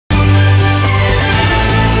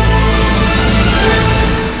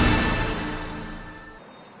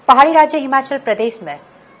पहाड़ी राज्य हिमाचल प्रदेश में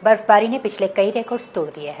बर्फबारी ने पिछले कई रिकॉर्ड्स तोड़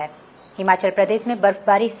दिए हैं। हिमाचल प्रदेश में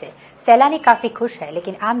बर्फबारी से सैलानी काफी खुश है,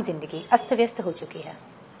 लेकिन आम जिंदगी अस्त व्यस्त हो चुकी है।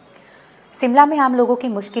 शिमला में आम लोगों की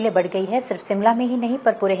मुश्किलें बढ़ गई है। सिर्फ शिमला में ही नहीं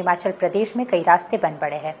पर पूरे हिमाचल प्रदेश में कई रास्ते बंद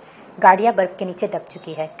पड़े हैं। गाड़ियां बर्फ के नीचे दब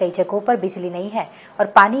चुकी है। कई जगहों पर बिजली नहीं है और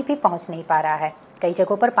पानी भी पहुंच नहीं पा रहा है। कई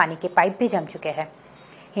जगहों पर पानी के पाइप भी जम चुके हैं।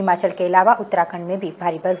 हिमाचल के अलावा उत्तराखंड में भी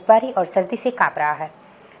भारी बर्फबारी और सर्दी से कांप रहा है।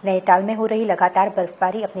 नैनीताल में हो रही लगातार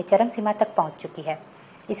बर्फबारी अपनी चरम सीमा तक पहुंच चुकी है।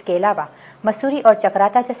 इसके अलावा मसूरी और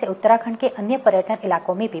चक्राता जैसे उत्तराखंड के अन्य पर्यटन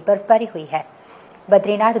इलाकों में भी बर्फबारी हुई है।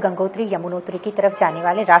 बद्रीनाथ, गंगोत्री, यमुनोत्री की तरफ जाने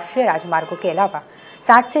वाले राष्ट्रीय राजमार्गों के अलावा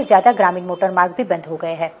 60 से ज्यादा ग्रामीण मोटर मार्ग भी बंद हो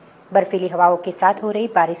गए हैं। बर्फीली हवाओं के साथ हो रही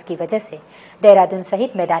बारिश की वजह से देहरादून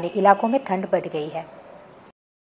सहित मैदानी इलाकों में ठंड बढ़ गई है।